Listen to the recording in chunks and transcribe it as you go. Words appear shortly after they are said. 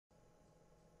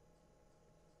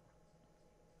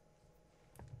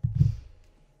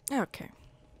Okay.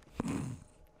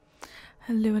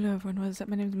 Hello, everyone. What is up?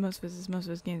 My name is Most This is Most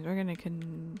Games. We're gonna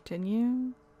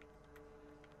continue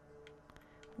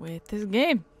with this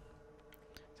game.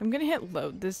 So I'm gonna hit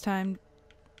load this time,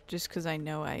 just because I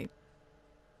know I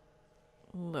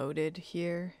loaded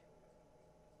here.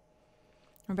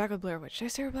 We're back with Blair Witch. Did I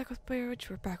say we're back with Blair Witch?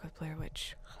 We're back with Blair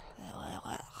Witch.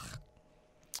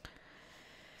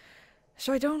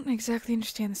 So I don't exactly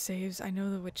understand the saves. I know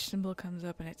the witch symbol comes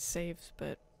up and it saves,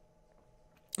 but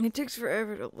it takes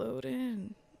forever to load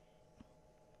in.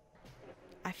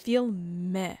 I feel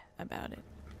meh about it.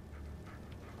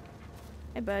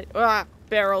 Hey, bud. Ah,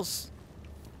 barrels.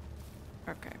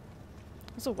 Okay.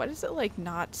 So why does it, like,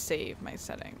 not save my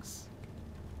settings?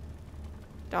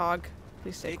 Dog,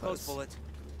 please stay close. Bullet.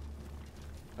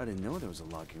 I didn't know there was a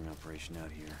logging operation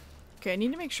out here. Okay, I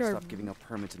need to make sure Stopped giving up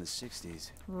permits in the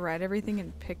 60s. read everything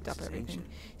and picked up This is everything. ancient.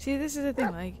 See, this is the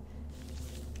thing, like,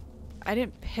 I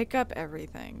didn't pick up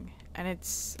everything, and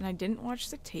I didn't watch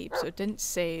the tape, so it didn't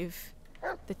save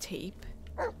the tape.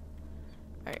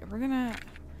 Alright, I'm gonna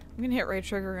hit right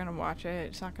trigger, we're gonna watch it.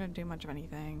 It's not gonna do much of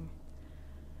anything.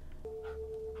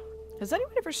 Has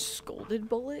anyone ever scolded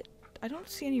Bullet? I don't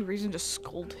see any reason to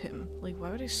scold him. Like, why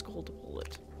would I scold a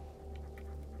Bullet?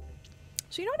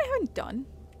 So you know what I haven't done?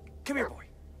 Come here, boy.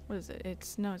 What is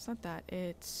it? No, it's not that.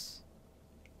 It's...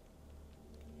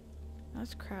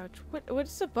 Let's crouch.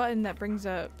 What's the button that brings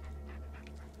up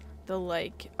the,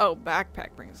 like... Oh,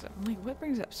 backpack brings it up. I'm like, what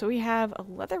brings it up? So we have a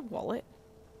leather wallet.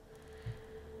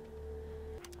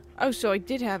 Oh, so I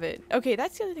did have it. Okay,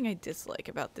 that's the other thing I dislike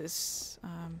about this.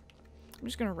 I'm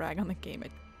just gonna rag on the game a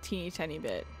teeny tiny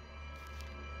bit.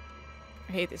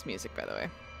 I hate this music, by the way.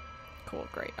 Cool,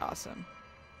 great, awesome.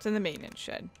 It's in the maintenance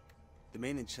shed. The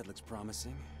maintenance shed looks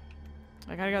promising.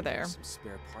 I gotta go there. There's some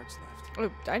spare parts left.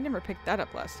 Oh, I never picked that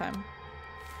up last time.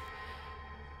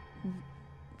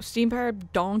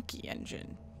 Steam-powered donkey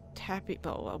engine. Tappy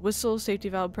whistle, safety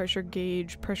valve, pressure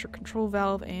gauge, pressure control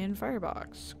valve, and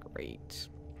firebox. Great.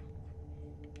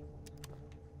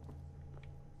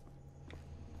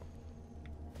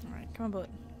 Alright, come on, Bullet.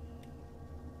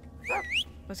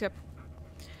 Let's go.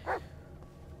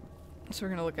 So we're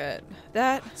gonna look at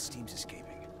that. Steam's escaping.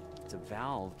 It's a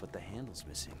valve, but the handle's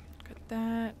missing. Look at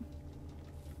that.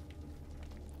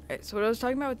 Alright, so what I was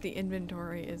talking about with the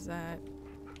inventory is that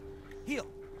Heal.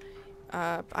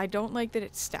 I don't like that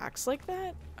it stacks like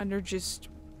that under just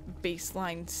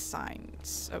baseline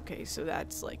signs. Okay, so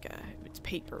that's like it's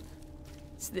paper.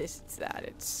 It's this, it's that,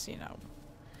 it's, you know.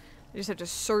 I just have to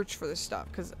search for the stuff,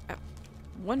 because at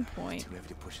one point Too heavy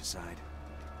to push aside.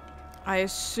 I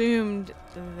assumed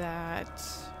that...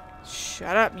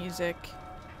 Shut up, music.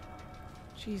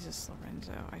 Jesus,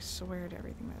 Lorenzo, I swear to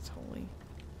everything that's holy.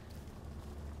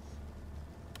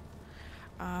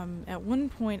 At one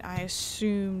point I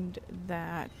assumed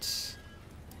that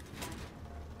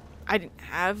I didn't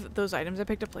have those items I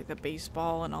picked up, like the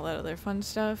baseball and all that other fun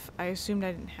stuff. I assumed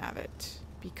I didn't have it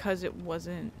because it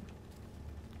wasn't,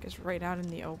 I guess, right out in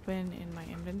the open in my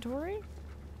inventory.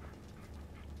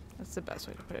 That's the best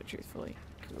way to put it, truthfully.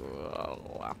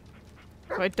 Cool.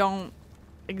 So I don't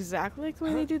exactly like the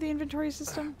way they do the inventory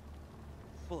system.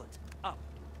 Bullet. Up.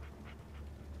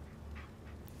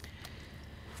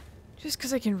 Just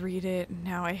because I can read it, and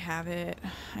now I have it.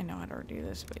 I know how to do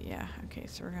this, but yeah. Okay,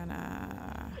 so we're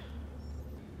gonna...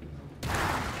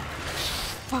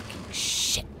 Fucking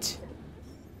shit.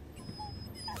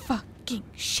 Fucking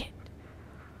shit.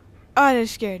 Oh, that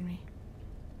scared me.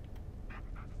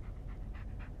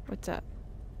 What's up?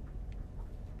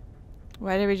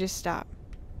 Why did we just stop?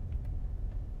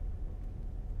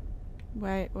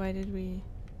 Why did we...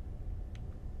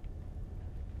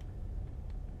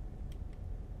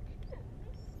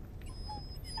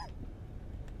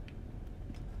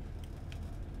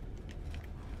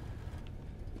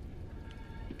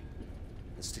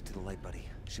 Let's stick to the light, buddy.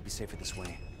 Should be safer this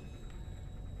way.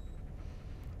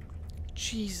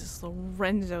 Jesus,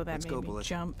 Lorenzo, that Let's made go, me Bullet.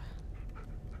 jump.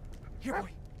 Here, boy.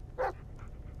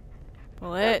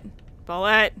 Bullet!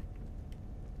 Bullet!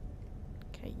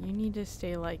 Okay, you need to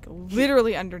stay, like,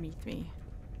 literally underneath me.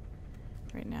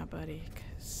 Right now, buddy,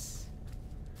 because...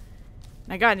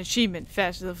 I got an achievement,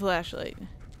 Fast with a Flashlight.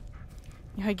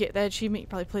 You know, I get that achievement, you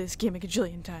probably play this game a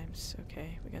gajillion times.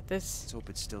 Okay, we got this. Let's hope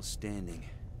it's still standing.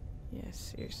 Yeah,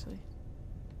 seriously.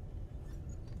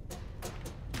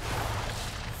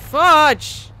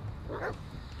 Fudge!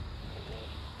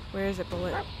 Where is it,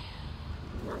 Bullet?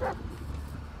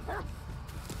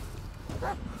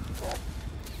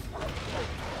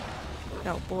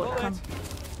 No, Bullet, come.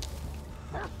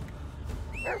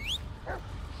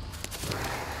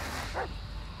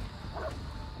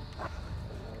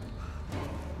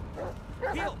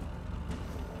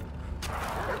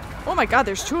 my god,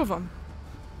 there's 2 of them.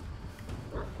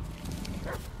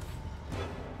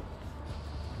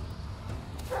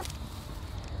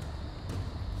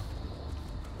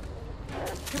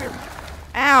 Come here.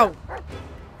 Ow!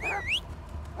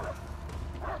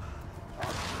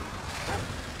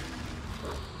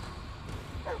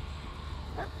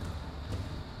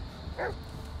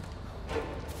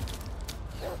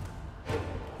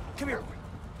 Come here.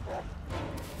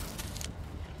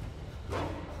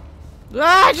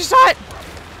 Ah, I just saw it!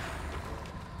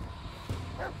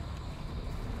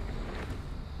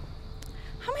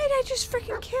 How many did I just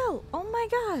freaking kill? Oh my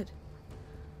god.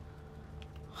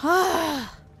 I'm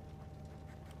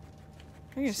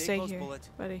gonna stay close, here, Bullet.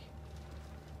 buddy.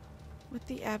 What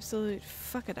the absolute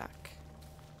fuckaduck.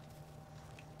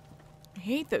 I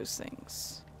hate those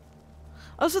things.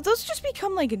 Also, those just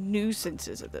become like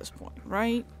nuisances at this point,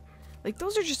 right? Like,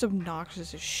 those are just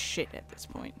obnoxious as shit at this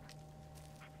point.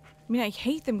 I mean, I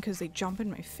hate them because they jump in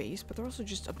my face, but they're also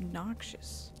just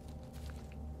obnoxious.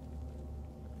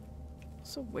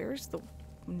 So where's the...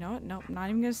 No, not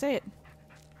even gonna say it.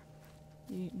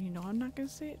 You know I'm not gonna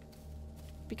say it?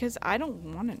 Because I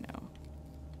don't want to know.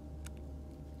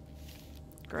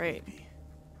 Great.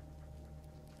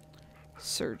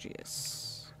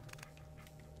 Sergius.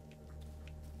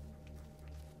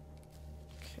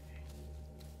 Okay.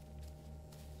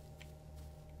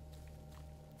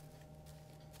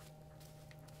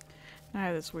 I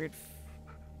have this weird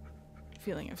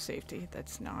feeling of safety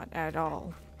that's not at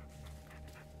all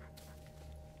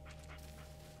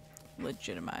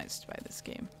legitimized by this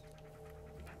game.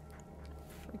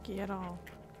 Freaky at all.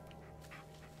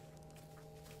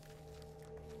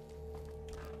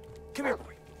 Come here,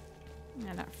 boy.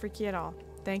 Yeah, not freaky at all.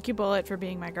 Thank you, Bullet, for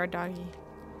being my guard doggy.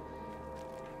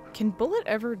 Can Bullet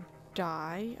ever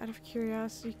die, out of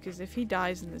curiosity? Because if he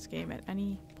dies in this game at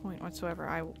any point whatsoever,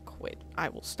 I will quit. I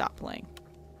will stop playing.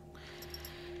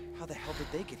 How the hell did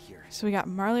they get here? So we got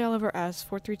Marley Oliver S,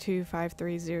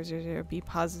 432-53000, be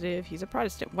positive. He's a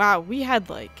Protestant. Wow, we had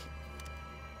like...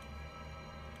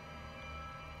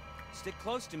 Stick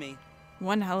close to me.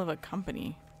 one hell of a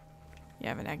company. You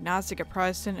have an agnostic, a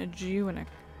Protestant, a Jew, and a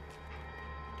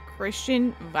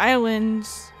Christian.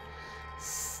 Violins.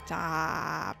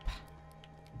 Stop.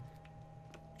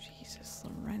 Jesus,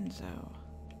 Lorenzo.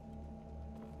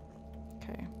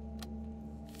 Okay.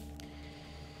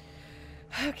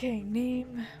 Okay,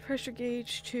 name. Pressure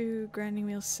gauge 2, grinding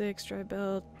wheel 6, dry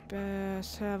belt,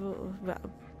 brass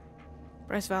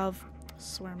valve. I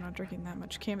swear I'm not drinking that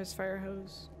much. Canvas fire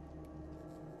hose.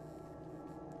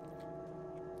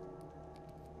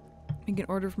 You can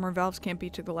order from our valves can't be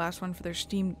to the last one for their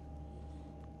steam.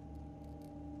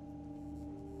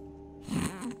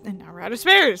 And now we're out of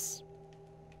spares.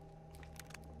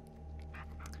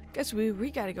 Guess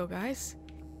we gotta go, guys.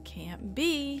 Camp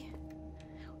B,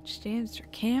 which stands for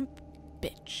Camp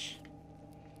Bitch.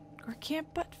 Or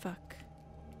Camp Buttfuck.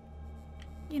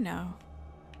 You know.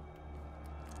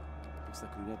 Looks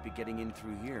like we won't be getting in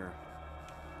through here.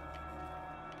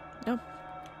 Nope.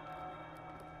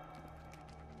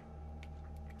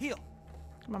 Heal.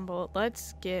 Come on, Bullet.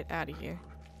 Let's get out of here.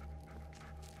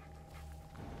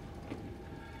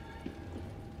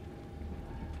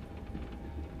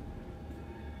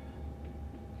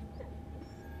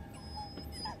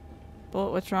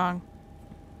 Bullet, what's wrong?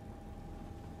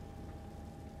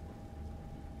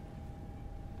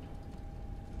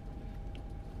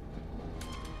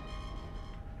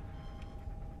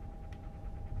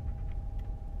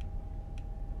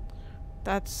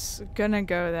 That's gonna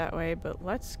go that way, but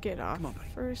let's get off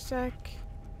for a sec.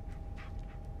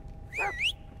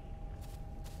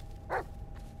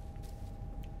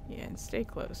 Yeah, and stay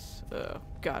close. Oh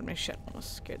god, my shit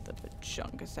almost scared the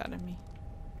bajunkus out of me.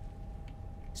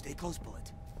 Stay close,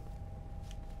 Bullet.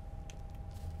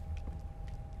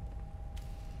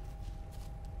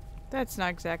 That's not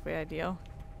exactly ideal.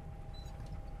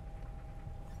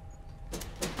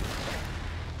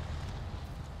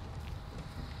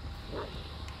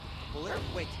 Bullet,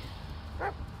 wait.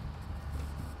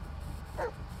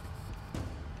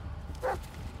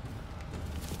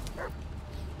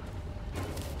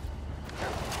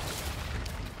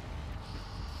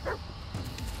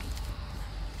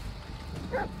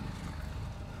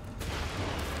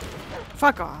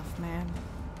 Fuck off, man.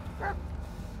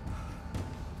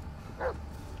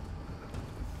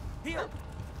 Heal.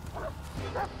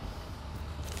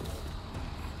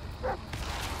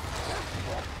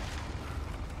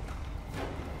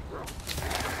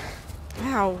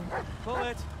 Ow.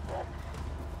 Bullet.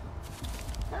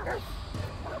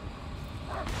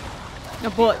 No,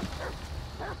 Bullet.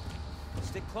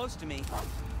 Stick close to me.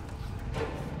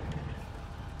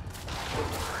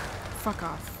 fuck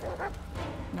off.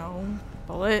 No.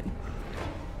 Bullet.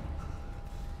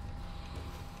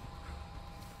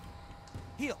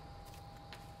 Heal.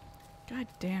 God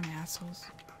damn assholes.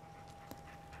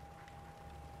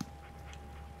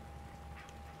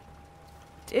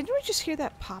 Didn't we just hear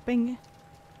that popping?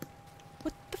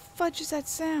 What the fudge is that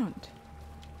sound?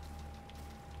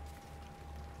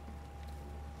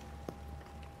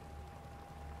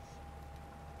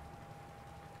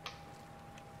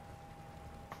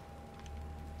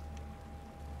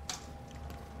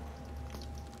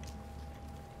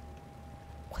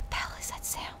 What the hell is that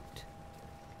sound?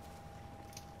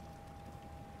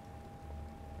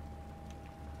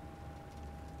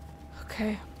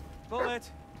 Okay.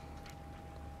 Bullet.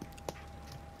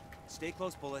 Stay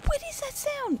close, Bullet. What is that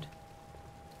sound?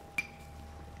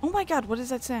 Oh my god, what is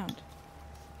that sound?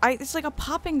 It's like a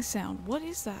popping sound. What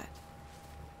is that?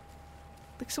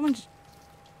 Like someone's...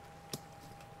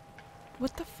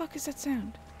 What the fuck is that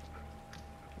sound?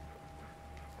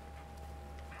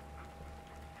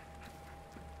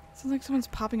 Sounds like someone's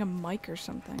popping a mic or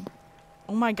something.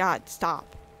 Oh my god, stop.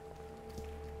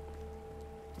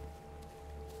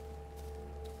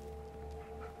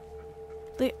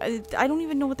 I don't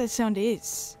even know what that sound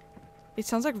is. It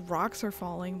sounds like rocks are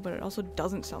falling, but it also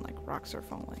doesn't sound like rocks are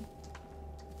falling.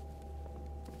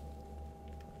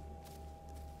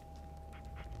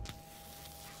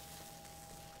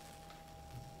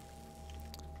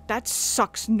 That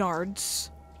sucks, nards.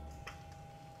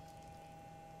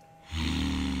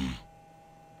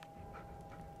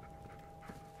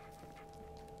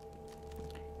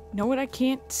 Know what I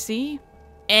can't see?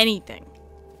 Anything.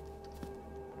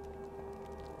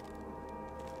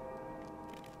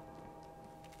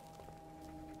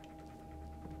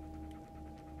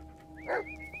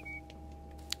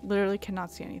 Literally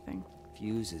cannot see anything.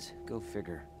 Fuses. Go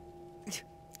figure.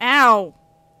 Ow!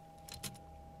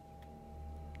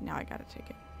 Now I gotta take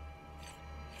it.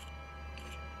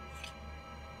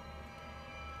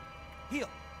 Heal.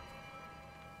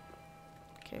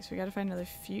 Okay, so we gotta find another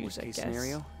fuse, I guess. Worst case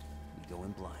scenario, we go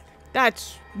in blind.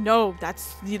 That's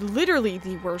literally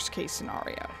the worst case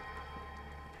scenario.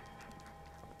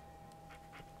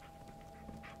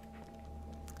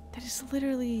 That is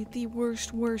literally the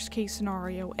worst case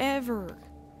scenario ever.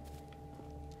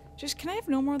 Just, can I have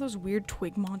no more of those weird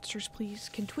twig monsters, please?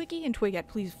 Can Twiggy and Twigette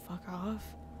please fuck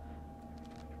off?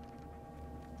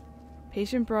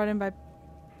 Patient brought in by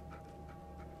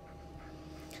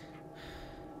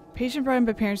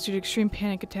parents due to extreme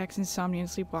panic attacks, insomnia, and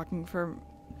sleepwalking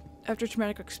after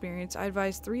traumatic experience. I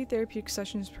advised 3 therapeutic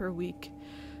sessions per week.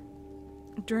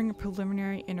 During a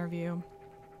preliminary interview,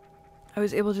 I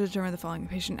was able to determine the following. The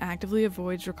patient actively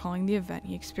avoids recalling the event.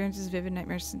 He experiences vivid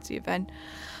nightmares since the event.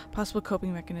 Possible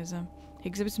coping mechanism. He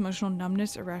exhibits emotional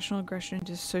numbness, irrational aggression, and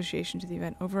dissociation to the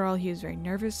event. Overall, he is very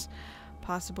nervous.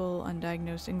 Possible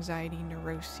undiagnosed anxiety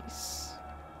neuroses.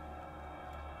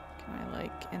 Can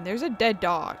I and there's a dead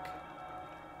dog.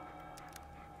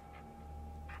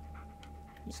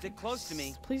 Stick close to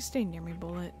me. Please stay near me,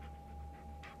 Bullet.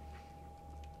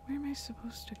 Where am I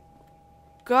supposed to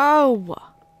go?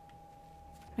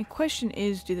 My question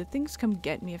is, do the things come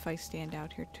get me if I stand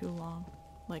out here too long?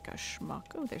 Like a schmuck.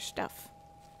 Oh, there's stuff.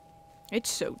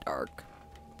 It's so dark.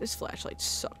 This flashlight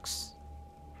sucks.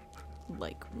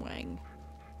 Like Wang.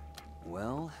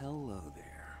 Well, hello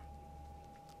there.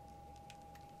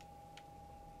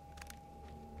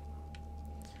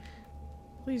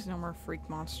 Please no more freak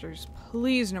monsters.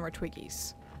 Please no more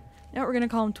Twiggies. No, we're gonna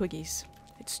call them Twiggies.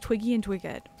 It's Twiggy and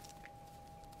Twigette.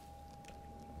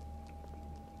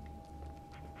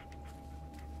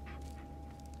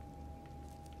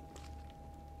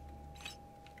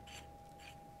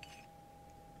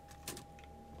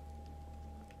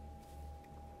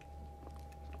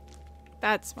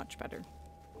 That's much better.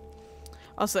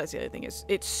 Also, that's the other thing, is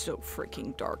it's so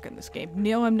freaking dark in this game.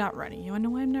 No, I'm not running. You wanna know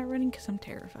why I'm not running? Because I'm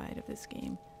terrified of this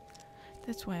game.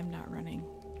 That's why I'm not running.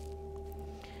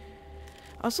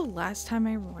 Also, last time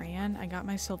I ran, I got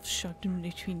myself shoved in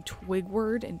between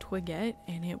Twigward and Twigette,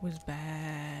 and it was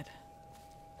bad.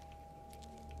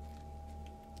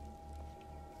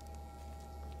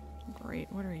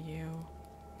 Great, what are you?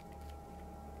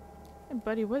 Hey,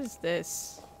 buddy, what is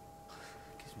this?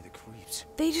 Gives me the creeps.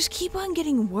 They just keep on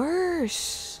getting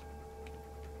worse.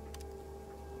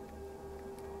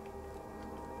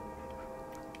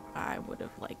 I would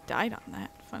have, died on that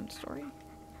fun story.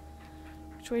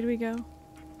 Which way do we go?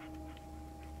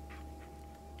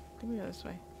 I think we go this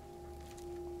way.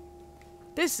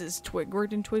 This is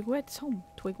Twigward and Twigwet's home.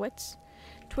 Twigwet's?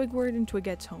 Twigward and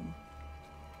Twigette's home.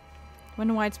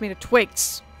 Wonder why it's made of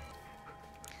twigs.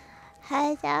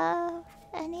 Hello?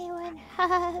 Anyone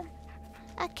home?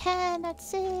 I cannot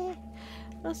see.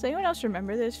 Does anyone else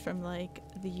remember this from like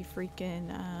the freaking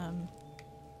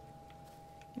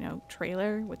you know,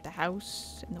 trailer with the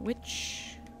house and the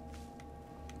witch?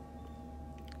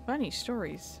 Funny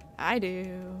stories. I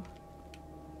do.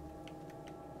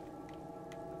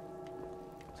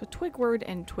 So Twigward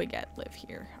and Twigette live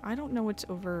here. I don't know what's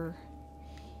over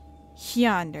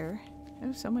yonder.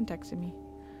 Oh, someone texted me.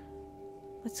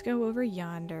 Let's go over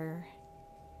yonder.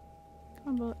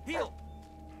 Come on, Bullet. Heel.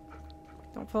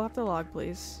 Don't fall off the log,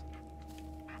 please.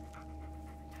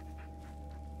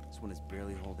 This one is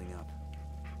barely holding up.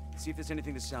 See if there's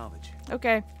anything to salvage.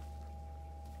 Okay.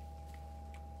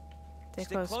 Stay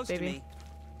Stick close, to baby. me.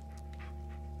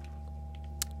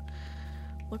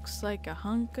 Looks like a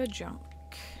hunk of junk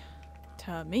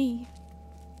to me.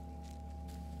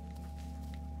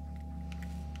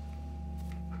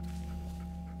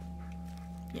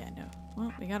 Yeah, no.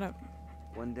 Well, we got a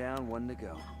One down, one to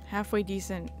go. halfway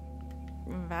decent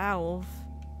valve.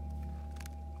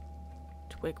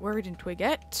 Twigward and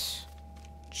Twigette.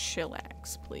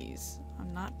 Chillax, please.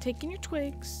 I'm not taking your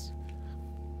twigs.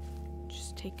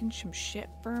 Just taking some shit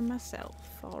for myself.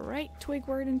 Alright,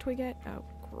 Twigward and Twigette. Oh,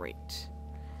 great.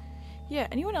 Yeah,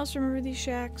 anyone else remember these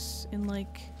shacks in,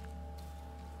 like...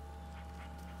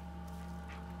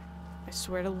 I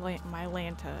swear to my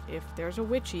Lanta, if there's a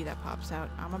witchy that pops out,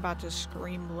 I'm about to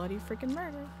scream bloody freaking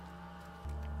murder.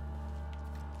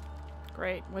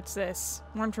 Great, what's this?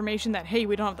 More information that, hey,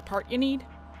 we don't have the part you need?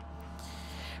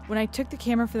 When I took the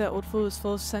camera for that old fool, it was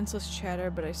full of senseless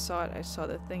chatter, but I saw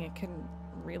the thing it can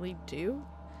really do.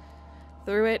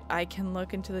 Through it, I can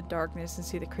look into the darkness and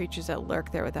see the creatures that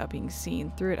lurk there without being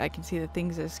seen. Through it, I can see the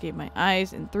things that escape my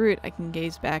eyes, and through it, I can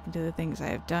gaze back into the things I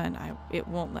have done. It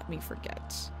won't let me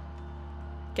forget.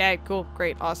 Okay, cool,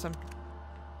 great, awesome.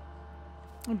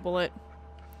 A bullet.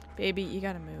 Baby, you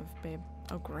gotta move, babe.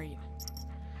 Oh, great.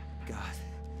 God.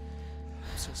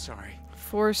 I'm so sorry.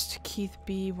 Forced Keith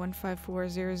B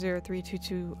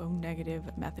 154003220 negative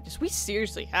Methodist. We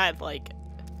seriously had like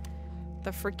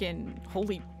the freaking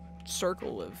holy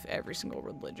circle of every single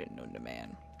religion known to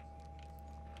man.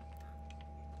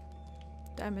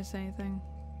 Did I miss anything?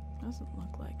 Doesn't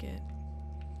look like it.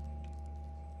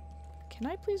 Can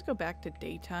I please go back to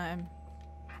daytime?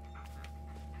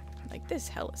 Like, this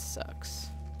hella sucks.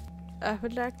 I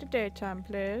would like the daytime,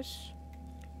 please.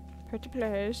 Pretty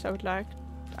please, I would like.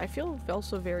 I feel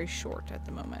also very short at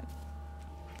the moment.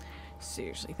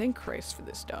 Seriously, thank Christ for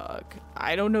this dog.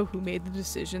 I don't know who made the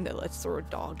decision that let's throw a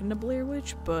dog in the Blair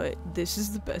Witch, but this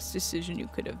is the best decision you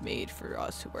could have made for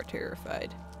us who are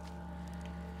terrified.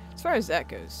 As far as that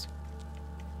goes,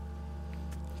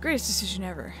 greatest decision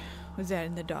ever was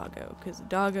adding the doggo, because the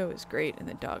doggo is great and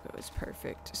the doggo is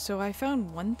perfect. So I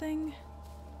found one thing.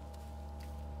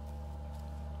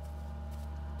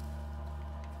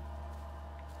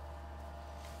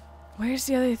 Where's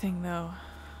the other thing, though?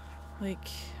 Like,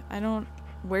 I don't...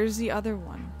 Where's the other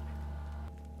one?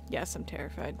 Yes, I'm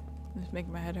terrified. It's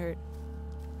making my head hurt.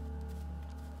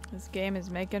 This game is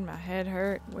making my head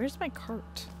hurt. Where's my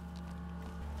cart?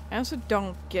 I also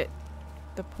don't get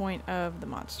the point of the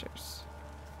monsters.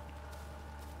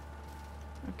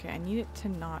 Okay, I need it to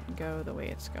not go the way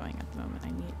it's going at the moment.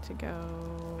 I need it to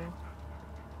go...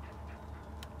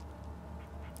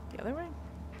 the other way?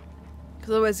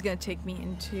 Because otherwise it's going to take me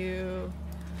into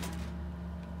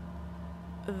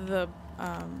the,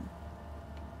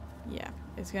 yeah,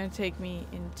 it's going to take me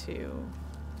into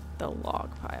the log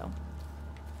pile.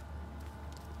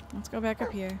 Let's go back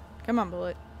up here. Come on,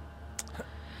 Bullet.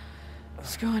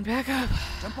 It's going back up.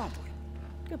 Jump on, boy.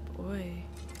 Good boy.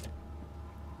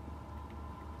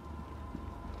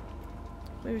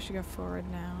 Maybe we should go forward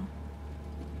now.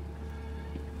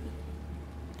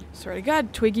 Swear to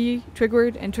God, Twiggy,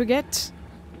 Twigward, and Twigette.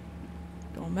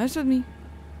 Don't mess with me.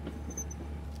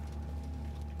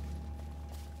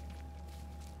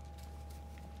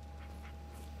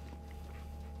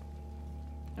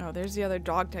 Oh, there's the other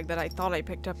dog tag that I thought I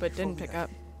picked up but didn't pick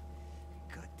up.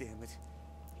 God damn it.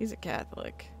 He's a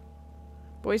Catholic.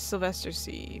 Boyce Sylvester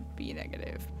C. B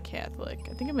negative. Catholic.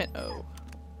 I think I meant O.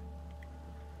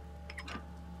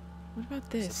 What about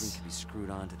this? Something could be screwed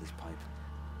onto this pipe.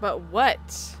 But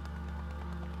what?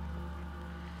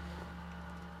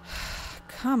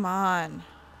 Come on.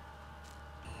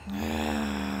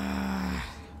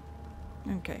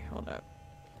 Okay, hold up.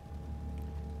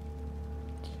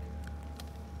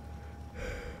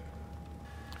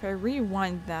 If I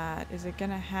rewind that, is it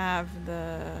gonna have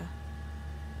the...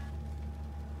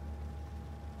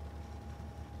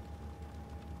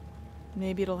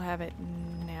 Maybe it'll have it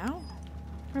now?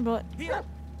 Or bullet? Here.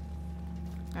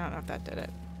 I don't know if that did it.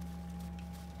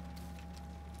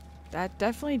 That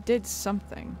definitely did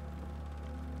something.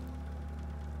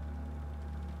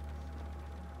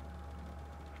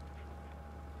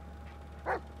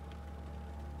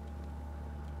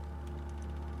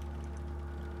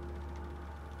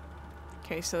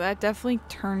 Okay, so that definitely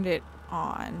turned it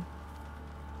on.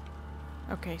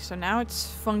 Okay, so now it's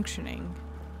functioning.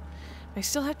 I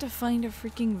still have to find a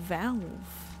freaking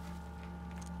valve.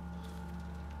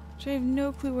 Which I have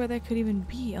no clue where that could even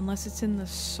be, unless it's in the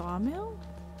sawmill?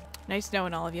 Nice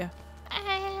knowing all of you.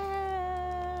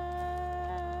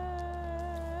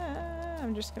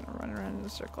 I'm just gonna run around in a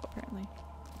circle, apparently.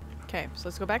 Okay, so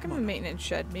let's go back in the maintenance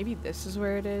shed. Maybe this is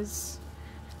where it is.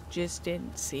 Just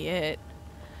didn't see it.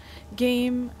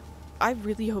 Game, I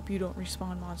really hope you don't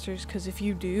respawn monsters, because if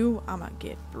you do, I'm gonna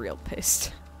get real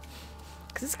pissed.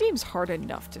 Because this game's hard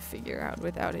enough to figure out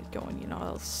without it going, you know,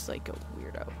 all psycho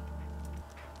weirdo.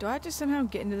 Do I have to somehow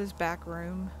get into this back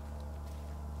room?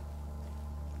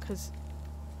 Because...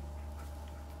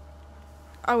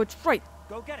 Oh, it's right.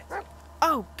 Go get it.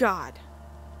 Oh, God.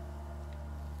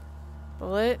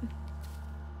 Bullet.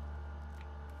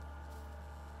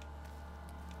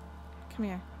 Come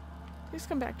here. Please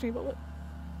come back to me, Bullet.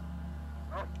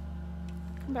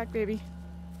 Come back, baby.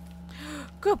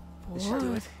 Good boy. This should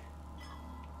do it.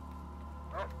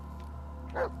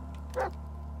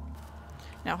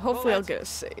 Now, hopefully I'll get a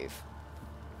save.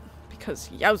 Because,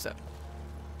 yowza.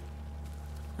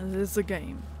 This is a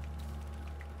game.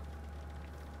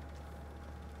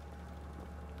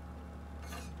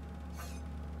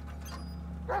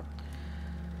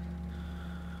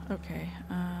 Okay,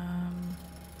 I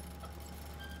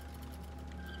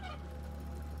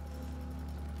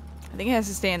think it has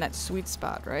to stay in that sweet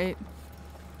spot, right?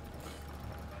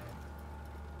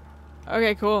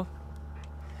 Okay, cool.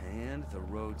 And the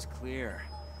road's clear.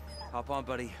 Hop on,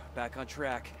 buddy. Back on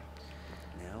track.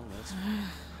 Now let's find the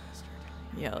bastard.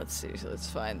 Yeah, let's see. So let's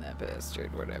find that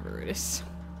bastard, whatever it is.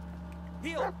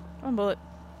 Heal! Come on, Bullet.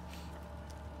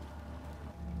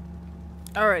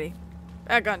 Alrighty.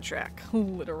 Back on track.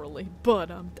 Literally.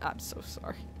 But I'm so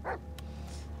sorry.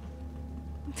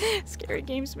 Scary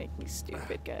games make me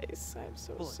stupid, guys. I'm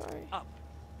so Bullet, sorry. up.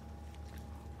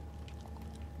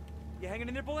 You hanging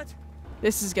in there, Bullet?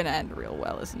 This is gonna end real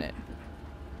well, isn't it?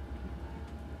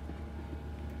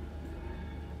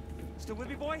 Still with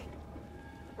me, boy?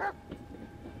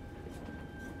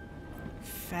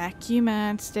 Fuck you,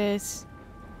 monsters.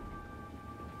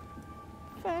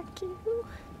 Fuck you.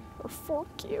 Or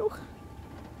fork you.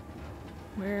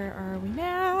 Where are we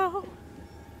now?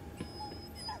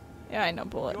 Yeah, I know,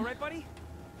 Bullet. You alright, buddy?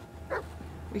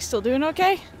 We still doing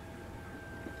okay?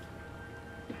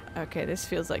 Okay, this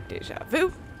feels like deja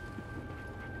vu.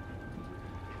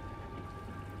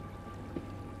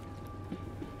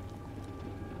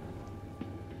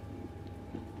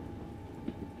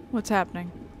 What's happening?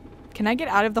 Can I get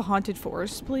out of the haunted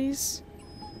forest, please?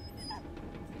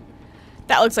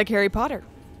 That looks like Harry Potter.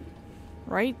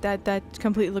 Right? That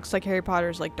completely looks like Harry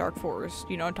Potter's like dark forest.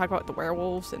 You know, talk about the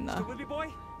werewolves and Still with me, boy?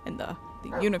 the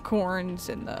unicorns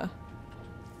and the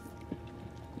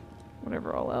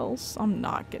whatever all else. I'm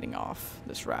not getting off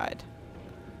this ride.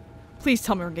 Please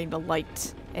tell me we're getting to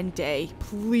light and day.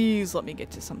 Please let me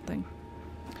get to something.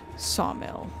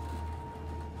 Sawmill.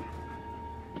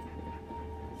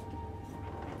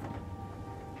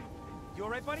 You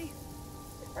alright, buddy?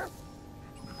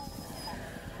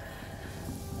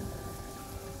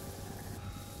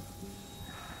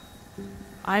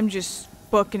 I'm just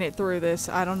booking it through this.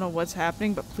 I don't know what's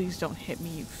happening, but please don't hit me,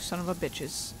 you son of a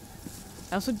bitches.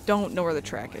 I also don't know where the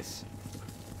track is.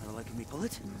 Not liking me,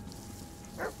 Bullet?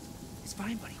 It's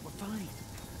fine, buddy. We're fine.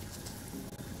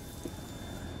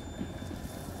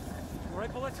 You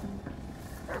alright, Bullet?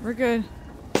 We're good.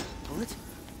 Bullet?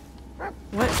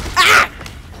 What? Ah!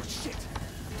 Oh, shit!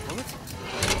 Bullet?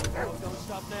 Oh, don't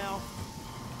stop now.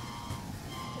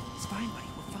 It's fine, buddy.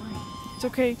 We're fine. It's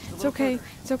okay. It's okay.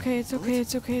 It's okay. It's okay.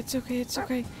 It's okay. It's okay. It's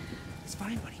okay. It's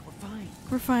fine, buddy. We're fine.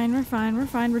 We're fine. We're fine. We're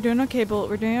fine. We're doing okay, Bullet.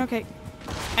 We're doing okay.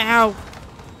 Ow.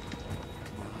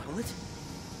 Bullet?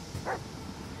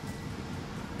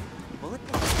 Bullet?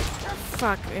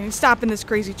 Fuck. I ain't stopping this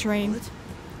crazy train. Bullet?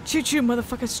 Choo-choo,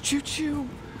 motherfuckers. Choo-choo. You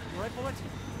alright, Bullet?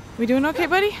 We doing okay,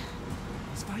 buddy?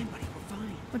 It's fine, buddy. We're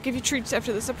fine. I'll give you treats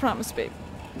after this, I promise, babe.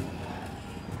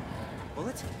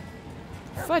 Bullet?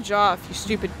 Fudge off, you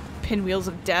stupid pinwheels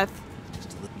of death.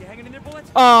 Just look. You hanging in there, Bullet?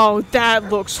 Oh, that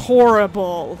looks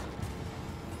horrible.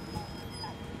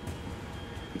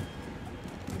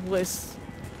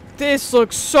 This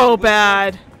looks so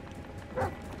bad.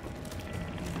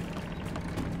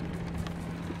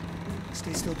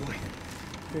 Stay still, boy.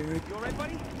 Very good. You alright,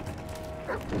 buddy?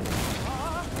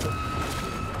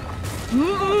 Still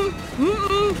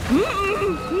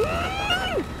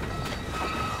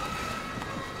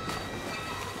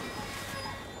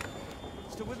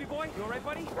with me, boy? You alright,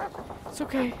 buddy? It's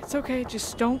okay. It's okay.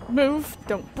 Just don't move.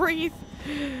 Don't breathe.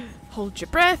 Hold your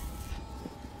breath.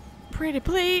 Pretty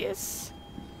please.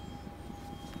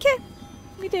 Okay.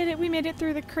 We did it. We made it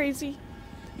through the crazy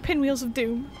pinwheels of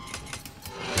doom.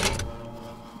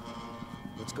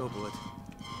 Let's go, Bullet.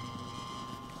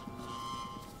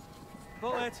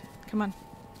 Bullet! Come on.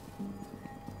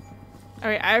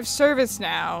 Alright, I have service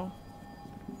now.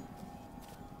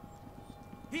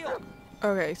 Heal!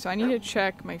 Okay, so I need to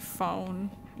check my phone.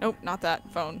 Nope, not that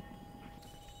phone.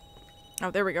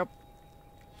 Oh, there we go.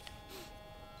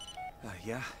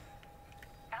 Yeah?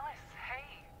 Alice, hey.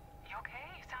 You okay?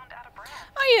 You sound out of breath.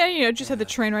 Oh yeah, you know, just had the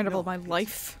train ride of all my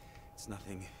life. It's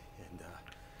nothing, and,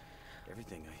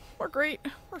 everything We're great.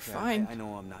 We're fine. I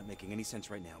know I'm not making any sense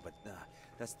right now, but,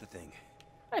 that's the thing.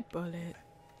 Hi, Bullet.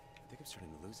 I think I'm starting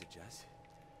to lose it, Jess.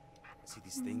 I see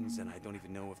these things, and I don't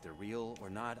even know if they're real or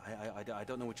not. I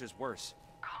don't know which is worse.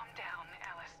 Calm down,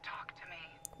 Alice. Talk to me.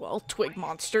 Well, twig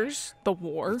monsters. The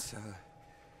war. It's,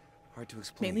 hard to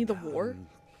explain. Mainly the war.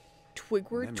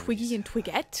 Twigward, Twiggy, and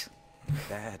Twigette.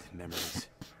 Bad memories.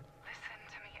 Listen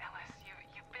to me, Alice.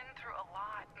 You've been through a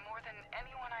lot, more than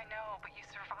anyone I know, but you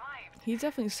survived. He's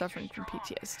definitely suffering from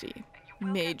PTSD. And you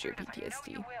will Major get through this. I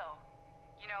PTSD. know you will.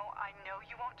 You know, I know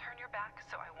you won't turn your back,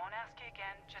 so I won't ask you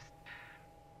again. Just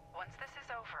once this is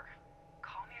over,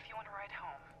 call me if you want to ride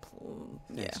home.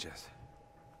 Yeah. Thanks, Jess.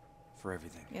 For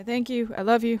everything. Yeah, thank you. I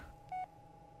love you.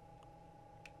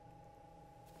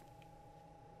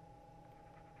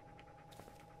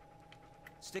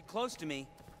 Stick close to me.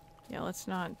 Yeah, let's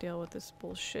not deal with this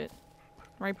bullshit.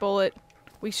 Right, Bullet?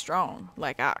 We strong,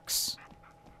 like ox.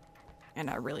 And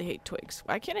I really hate twigs.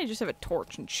 Why can't I just have a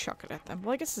torch and chuck it at them?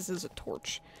 Well, I guess this is a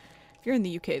torch. If you're in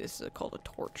the UK, this is called a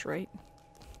torch, right?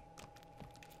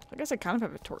 I guess I kind of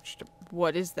have a torch.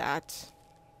 What is that?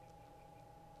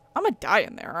 I'm gonna die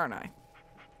in there, aren't I?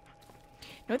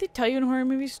 You know what they tell you in horror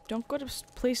movies? Don't go to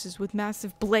places with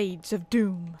massive blades of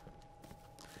doom.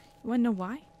 You wanna know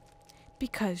why?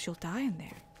 Because you'll die in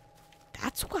there.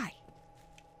 That's why.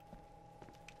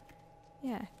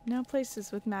 Yeah, no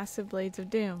places with massive blades of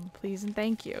doom. Please and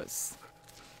thank yous.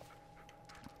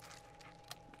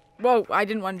 Whoa, I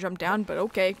didn't want to jump down, but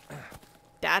okay.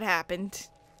 That happened.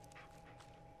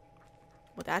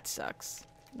 Well, that sucks.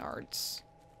 Nards.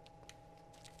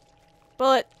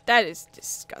 Bullet, that is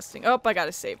disgusting. Oh, I got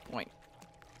a save point.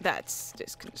 That's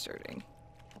disconcerting.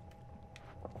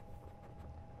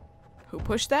 Who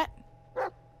pushed that?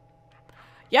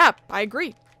 Yeah, I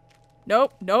agree.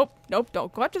 Nope, nope, nope.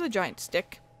 Don't go after the giant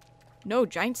stick. No,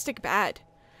 giant stick bad.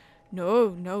 No,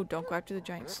 no, don't go after the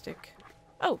giant stick.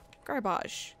 Oh,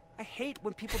 garbage. I hate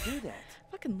when people do that.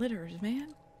 Fucking litters,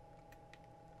 man.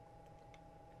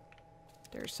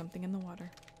 There's something in the water.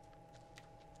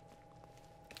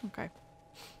 Okay.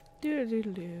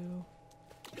 Doo-doo-doo-doo.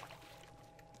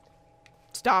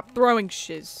 Stop throwing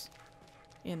shiz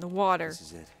in the water. This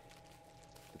is it.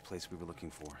 The place we were looking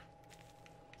for.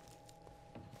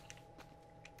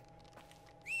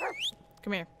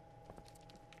 Come here.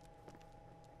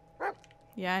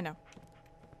 Yeah, I know.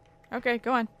 Okay,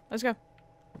 go on. Let's go.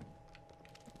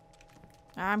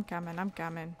 I'm coming, I'm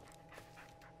coming.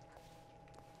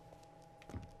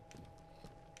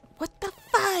 What the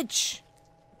fudge?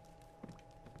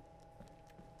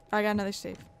 I got another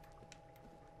save.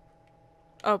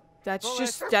 Oh, that's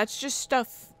just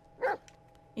stuff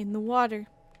in the water,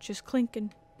 just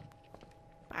clinking.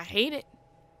 I hate it.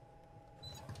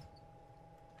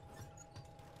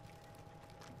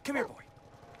 Come here, boy.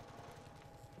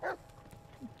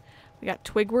 We got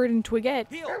Twigward and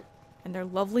Twigette Heal. and their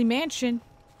lovely mansion.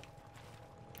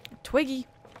 Twiggy.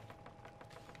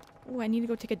 Ooh, I need to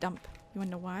go take a dump. You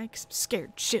wanna know why? 'Cause I'm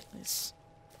scared shitless.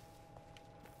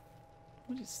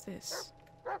 What is this?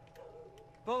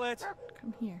 Bullet.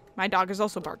 Come here. My dog is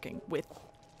also barking with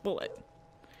Bullet.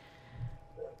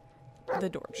 The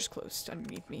door just closed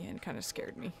underneath me and kind of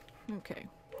scared me. Okay.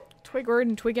 Twigward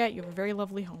and Twigette, you have a very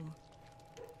lovely home.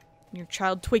 And your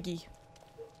child Twiggy.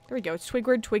 There we go. It's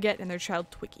Twigward, Twigette, and their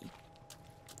child Twiggy.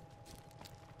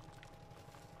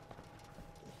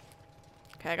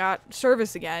 Okay, I got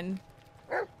service again.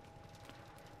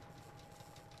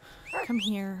 Come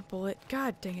here, Bullet.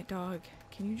 God dang it, dog.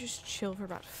 Can you just chill for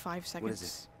about 5 seconds? What is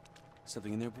it?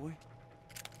 Something in there, boy?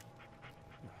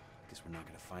 Guess we're not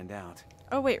gonna find out.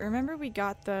 Oh, wait. Remember we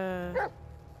got the...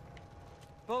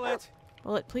 Bullet.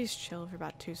 Bullet, please chill for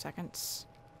about 2 seconds.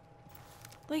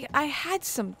 Like, I had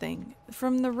something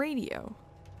from the radio.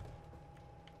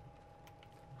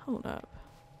 Hold up.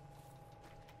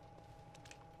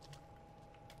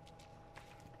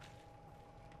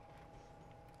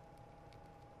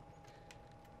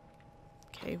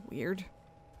 Okay, weird.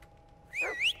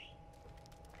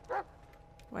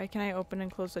 Why can I open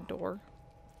and close the door?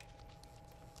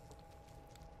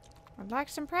 I'd like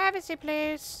some privacy,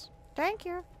 please. Thank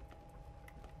you.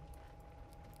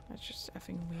 That's just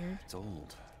effing weird. It's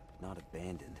old, not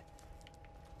abandoned.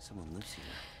 Someone lives here.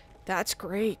 That's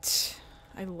great.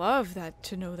 I love that,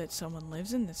 to know that someone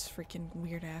lives in this freaking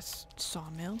weird-ass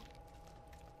sawmill.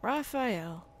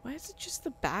 Raphael. Why is it just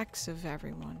the backs of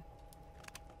everyone?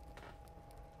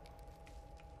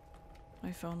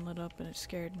 My phone lit up and it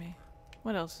scared me.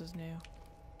 What else is new?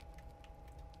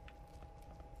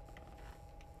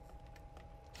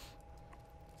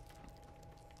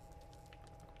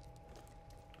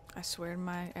 I swear to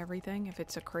my everything, if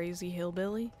it's a crazy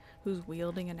hillbilly who's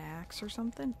wielding an axe or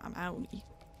something, I'm out.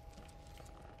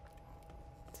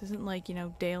 This isn't like, you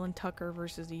know, Dale and Tucker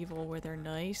versus Evil where they're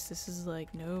nice. This is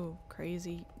like, no,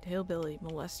 crazy hillbilly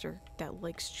molester that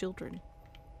likes children.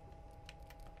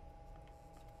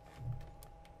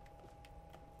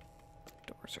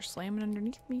 Doors are slamming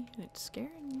underneath me and it's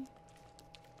scaring me.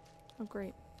 Oh,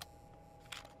 great.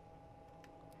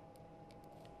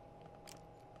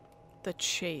 The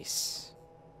chase.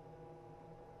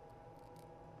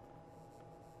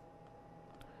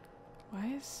 Why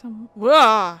is some...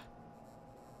 Whoa!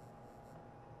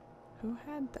 Who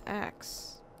had the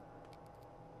axe?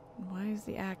 And why is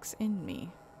the axe in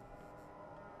me?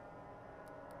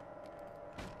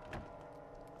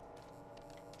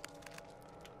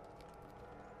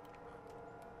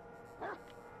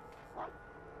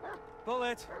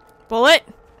 Bullet! Bullet!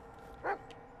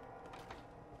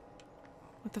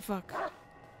 What the fuck?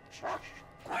 Shh, shh,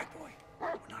 shh. Quiet, boy. We're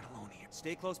not alone here.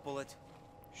 Stay close, Bullet.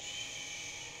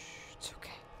 Shh. It's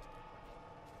okay.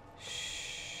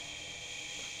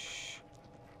 Shh.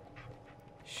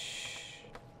 Shh.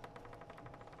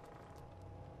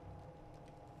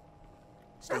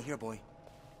 Stay here, boy.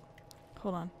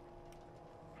 Hold on.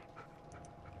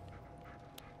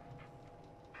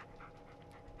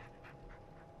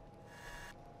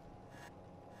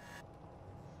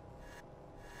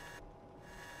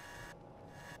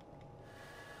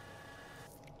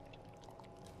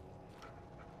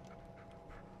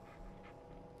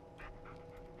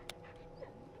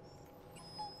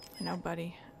 No,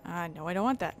 buddy. No, I don't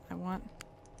want that. I want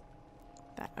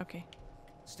that. Okay.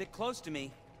 Stick close to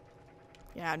me.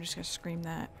 Yeah, I'm just gonna scream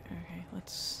that. Okay,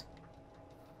 let's...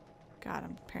 God,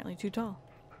 I'm apparently too tall.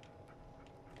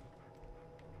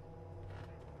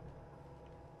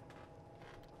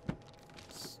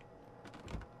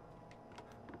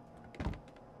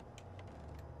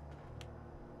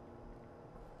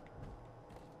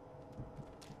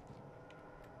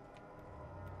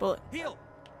 Bullet. Heal!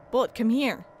 Bullet, come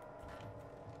here.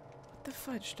 What the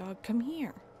fudge, dog? Come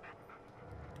here.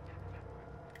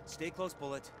 Stay close,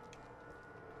 Bullet.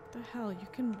 What the hell? You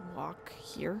can walk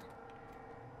here?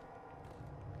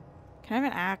 Can I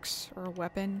have an axe or a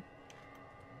weapon?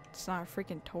 It's not a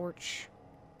freaking torch.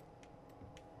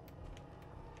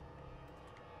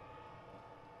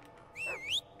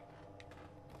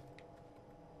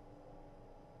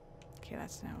 Okay,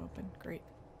 that's now open. Great.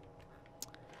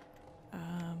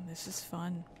 This is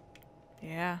fun.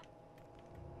 Yeah.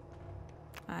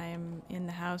 I'm in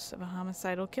the house of a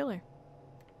homicidal killer.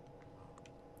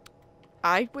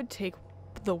 I would take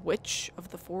the witch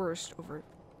of the forest over...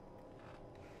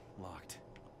 Locked.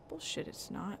 Bullshit, it's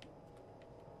not.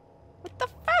 What the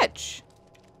fetch?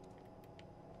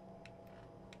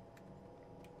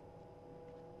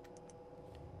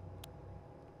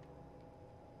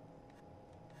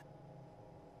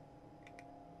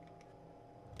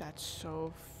 That's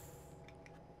so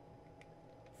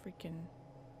freaking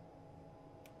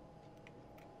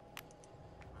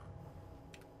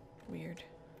weird.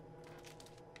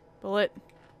 Bullet.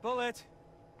 Bullet!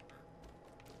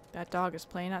 That dog is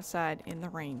playing outside in the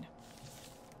rain.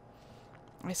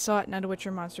 I saw it, not a witch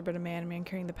or monster, but a man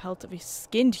carrying the pelt of a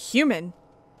skinned human.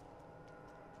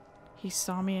 He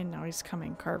saw me and now he's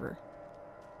coming. Carver.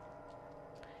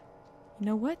 You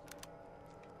know what?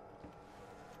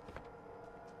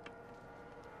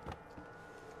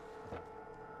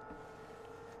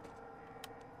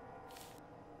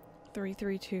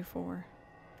 Three, 2, 4.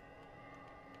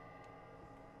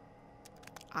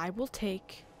 I will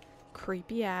take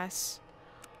creepy ass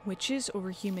witches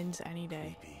over humans any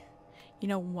day. Creepy. You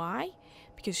know why?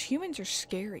 Because humans are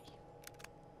scary.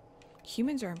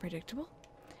 Humans are unpredictable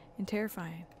and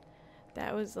terrifying.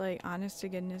 That was like, honest to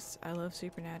goodness, I love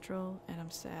Supernatural and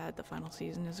I'm sad the final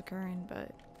season is occurring,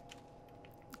 but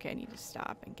okay, I need to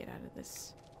stop and get out of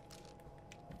this.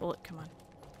 Bullet, come on.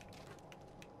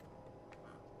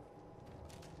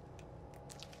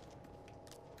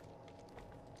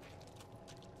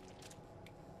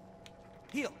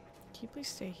 Heal. Can you please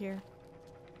stay here?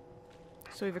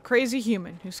 So we have a crazy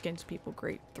human who skins people.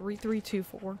 Great.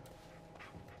 3324.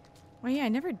 Well, yeah, I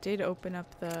never did open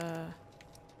up the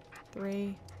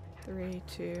 3, 3,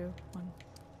 2, 1.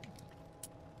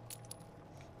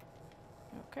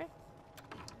 Okay.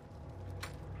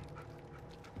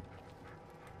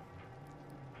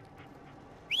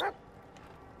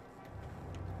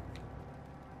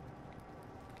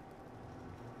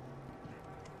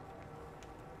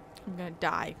 I'm gonna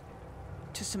die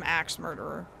to some axe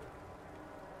murderer.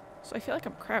 So I feel like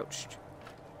I'm crouched.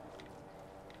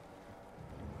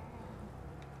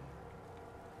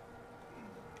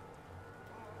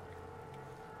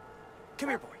 Come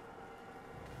here, boy.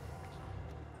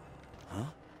 Huh?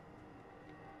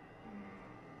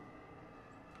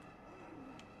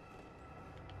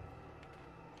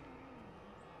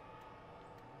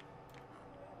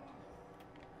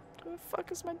 Who the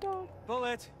fuck is my dog?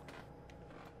 Bullet.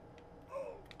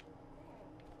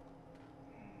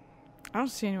 I don't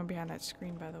see anyone behind that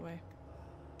screen, by the way.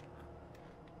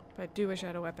 But I do wish I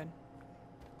had a weapon.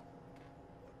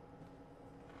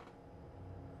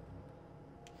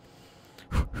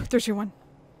 There's your one.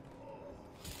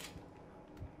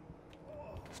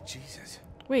 Jesus.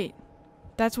 Wait,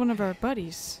 that's one of our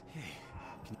buddies. Hey,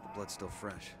 the blood's still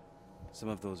fresh. Some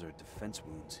of those are defense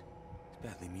wounds. He's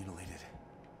badly mutilated.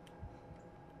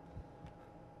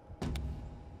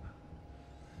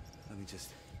 Let me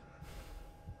just...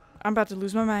 I'm about to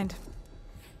lose my mind.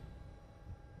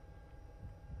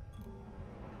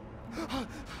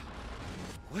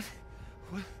 What?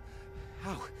 What?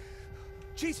 How?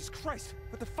 Jesus Christ!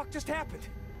 What the fuck just happened?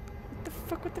 What the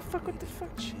fuck, what the fuck, what the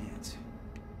fuck? Chance.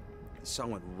 The saw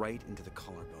went right into the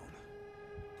collarbone.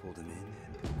 Pulled him in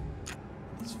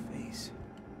and his face.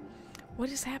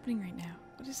 What is happening right now?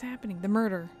 What is happening? The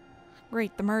murder.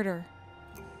 Great, the murder.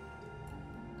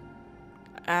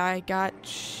 I got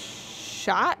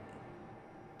shot?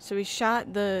 So he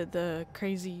shot the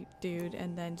crazy dude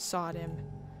and then sawed him.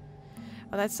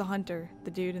 Oh, that's the hunter.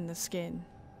 The dude in the skin.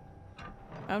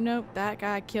 Oh, nope. That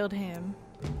guy killed him.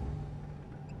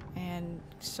 And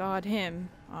sawed him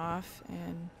off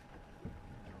and...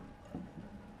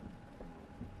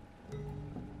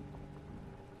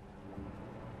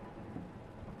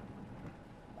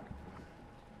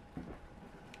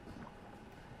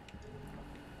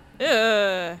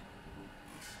 Ugh.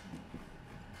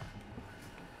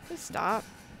 Just stop.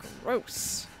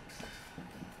 Gross.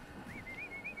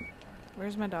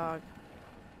 Where's my dog?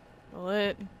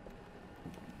 Bullet.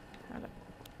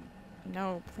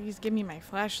 No, please give me my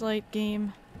flashlight,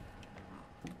 game.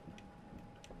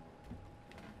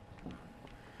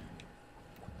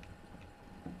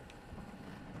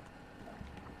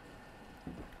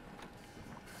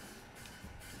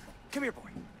 Come here, boy.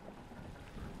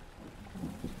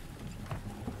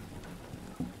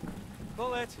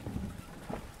 Bullet.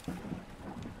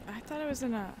 I thought I was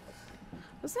in a...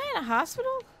 Was I in a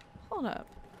hospital? Hold up.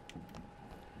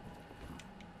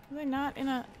 Was I not in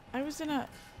a... I was in a...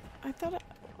 I thought I...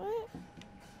 What?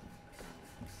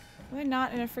 Was I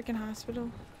not in a freaking hospital?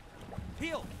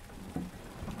 Heal.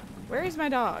 Where is my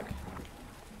dog?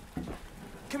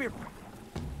 Come here, boy.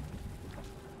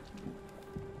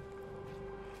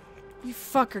 You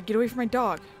fucker, get away from my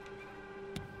dog.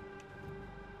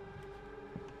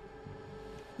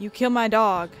 You kill my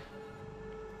dog.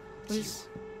 What is...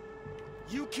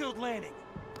 You killed Lanning.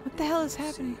 What the hell is See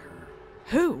happening? her.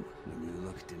 Who? When you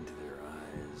looked into their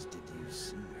eyes, did you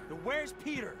see her? Now where's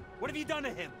Peter? What have you done to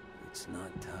him? It's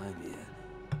not time yet.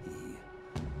 He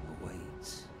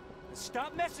awaits.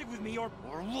 Stop messing with me or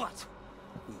what?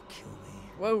 You kill me.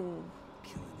 Whoa.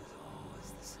 Killing is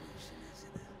always the solution,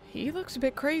 isn't it? He looks a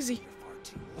bit crazy. You're far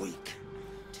too weak,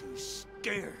 too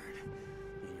scared.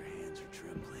 And your hands are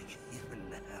trembling even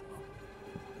now.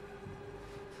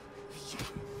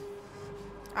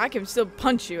 I can still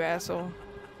punch you, asshole.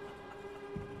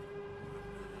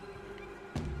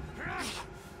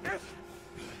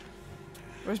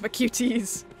 Where's my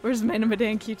QTs? Where's my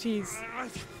Madan QTs?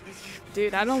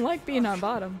 Dude, I don't like being on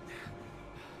bottom.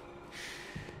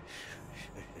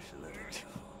 Let her go.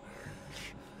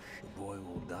 The boy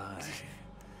will die.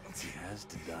 He has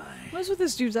to die. What's with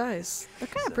this dude's eyes? They're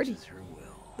kind of Such pretty. is her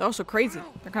will. They're also crazy.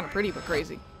 They're kind of pretty, but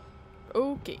crazy.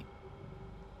 Okay.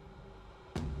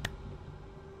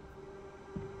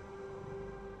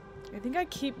 I think I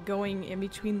keep going in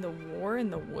between the war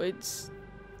and the woods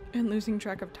and losing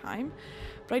track of time,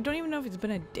 but I don't even know if it's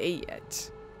been a day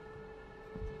yet.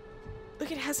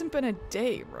 Look, it hasn't been a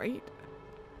day, right?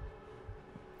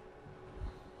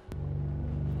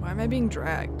 Why am I being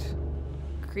dragged?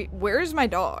 Where's my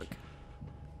dog?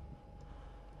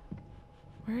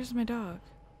 Where's my dog?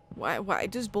 Why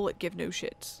does Bullet give no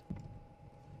shits?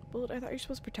 Bullet, I thought you were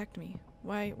supposed to protect me.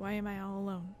 Why am I all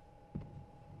alone?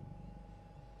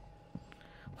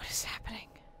 What is happening?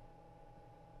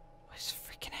 What is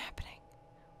freaking happening?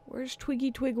 Where's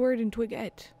Twiggy, Twigward, and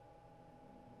Twigette?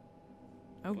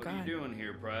 Oh, What God. are you doing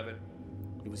here, Private?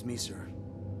 It was me, sir.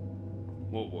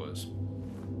 What was?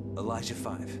 Elijah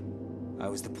 5. I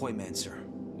was the point man, sir.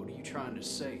 What are you trying to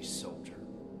say, soldier?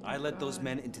 I led those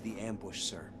men into the ambush,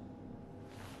 sir.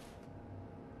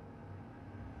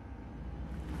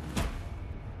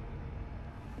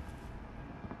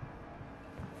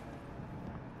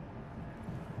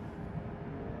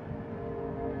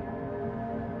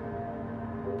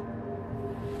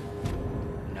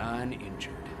 Nine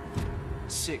injured.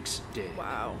 6 dead.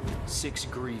 Wow. 6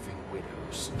 grieving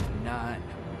widows. 9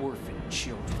 orphan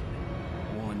children.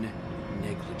 1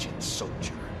 negligent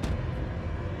soldier.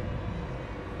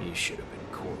 You should have been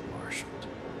court-martialed.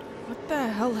 What the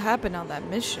hell happened on that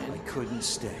mission? I couldn't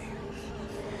stay.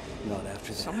 Not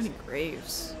after that. So many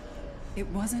graves. It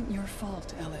wasn't your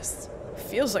fault, Ellis.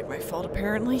 Feels like my fault,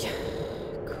 apparently.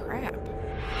 Crap.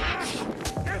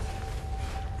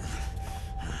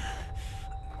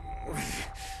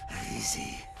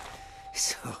 Easy.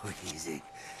 So easy.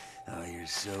 Oh, you're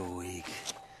so weak.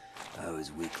 I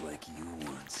was weak like you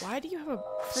once. Why do you have a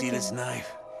See this freaking...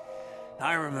 knife?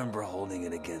 I remember holding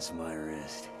it against my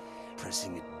wrist,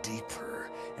 pressing it deeper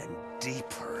and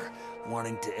deeper,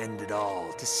 wanting to end it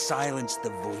all, to silence the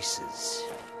voices.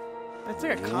 That's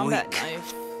like a combat Weak.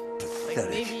 knife. Like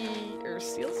Pathetic. maybe... or a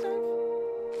steel staff?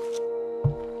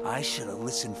 I should have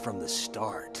listened from the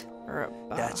start. Or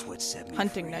a That's what set me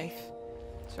hunting free. knife.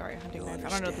 Sorry, hunting You'll knife. I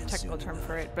don't know the understand technical soon term enough.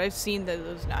 for it, but I've seen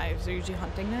those knives. They're usually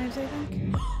hunting knives, I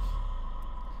think.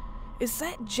 Is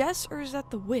that Jess or is that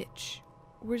the witch?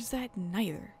 Or is that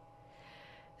neither?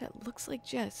 That looks like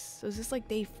Jess. So is this like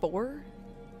day 4?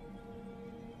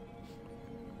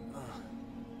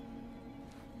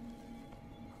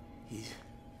 He's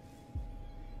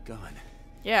gone.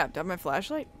 Yeah, got my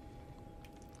flashlight.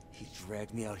 He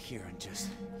dragged me out here and just...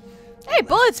 Hey,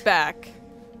 Bullet's back!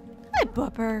 Hi,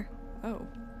 Bupper. Oh.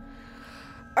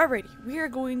 Alrighty, we are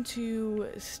going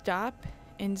to stop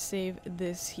and save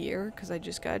this here, because I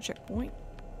just got a checkpoint.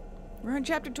 We're on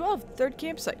chapter 12, 3rd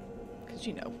campsite. Because,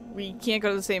 you know, we can't go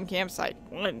to the same campsite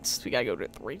once. We gotta go to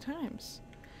it 3 times.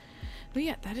 But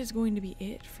yeah, that is going to be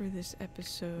it for this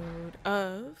episode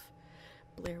of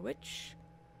Blair Witch.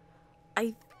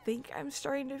 I think I'm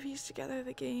starting to piece together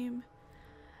the game.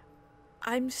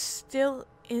 I'm still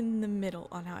in the middle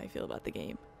on how I feel about the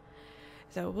game.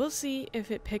 So we'll see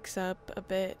if it picks up a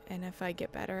bit and if I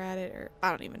get better at it, or I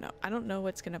don't even know. I don't know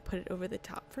what's going to put it over the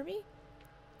top for me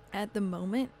at the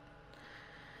moment.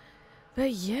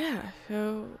 But yeah,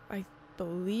 so I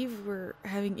believe we're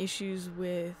having issues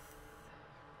with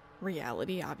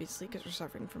reality, obviously, because we're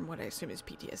suffering from what I assume is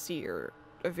PTSD or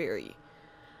a very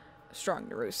strong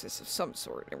neurosis of some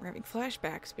sort. And we're having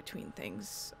flashbacks between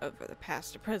things of the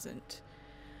past to present.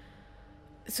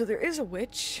 So there is a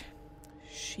witch.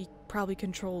 She probably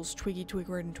controls Twiggy,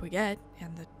 Twigward, and Twigette,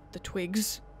 and the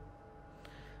Twigs.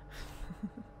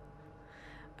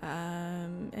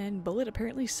 And Bullet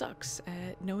apparently sucks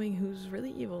at knowing who's really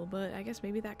evil, but I guess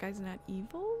maybe that guy's not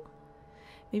evil?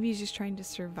 Maybe he's just trying to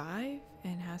survive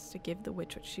and has to give the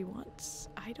witch what she wants.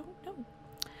 I don't know.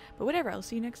 But whatever, I'll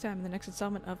see you next time in the next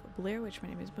installment of Blair Witch. My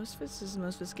name is Mostfus, this is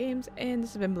Mostfus Games, and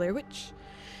this has been Blair Witch.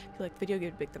 If you like the video, give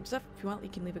it a big thumbs up. If you want, you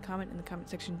can leave a comment in the comment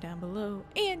section down below.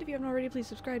 And if you haven't already, please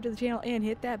subscribe to the channel and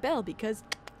hit that bell, because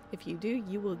if you do,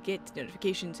 you will get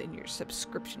notifications in your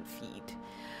subscription feed.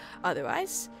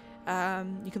 Otherwise,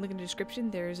 you can look in the description.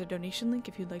 There's a donation link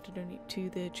if you'd like to donate to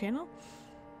the channel.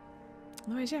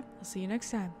 Otherwise, yeah, I'll see you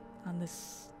next time on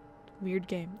this weird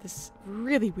game. This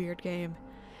really weird game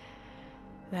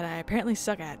that I apparently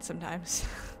suck at sometimes.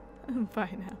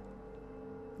 Bye now.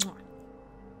 Mwah.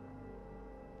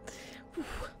 Whew.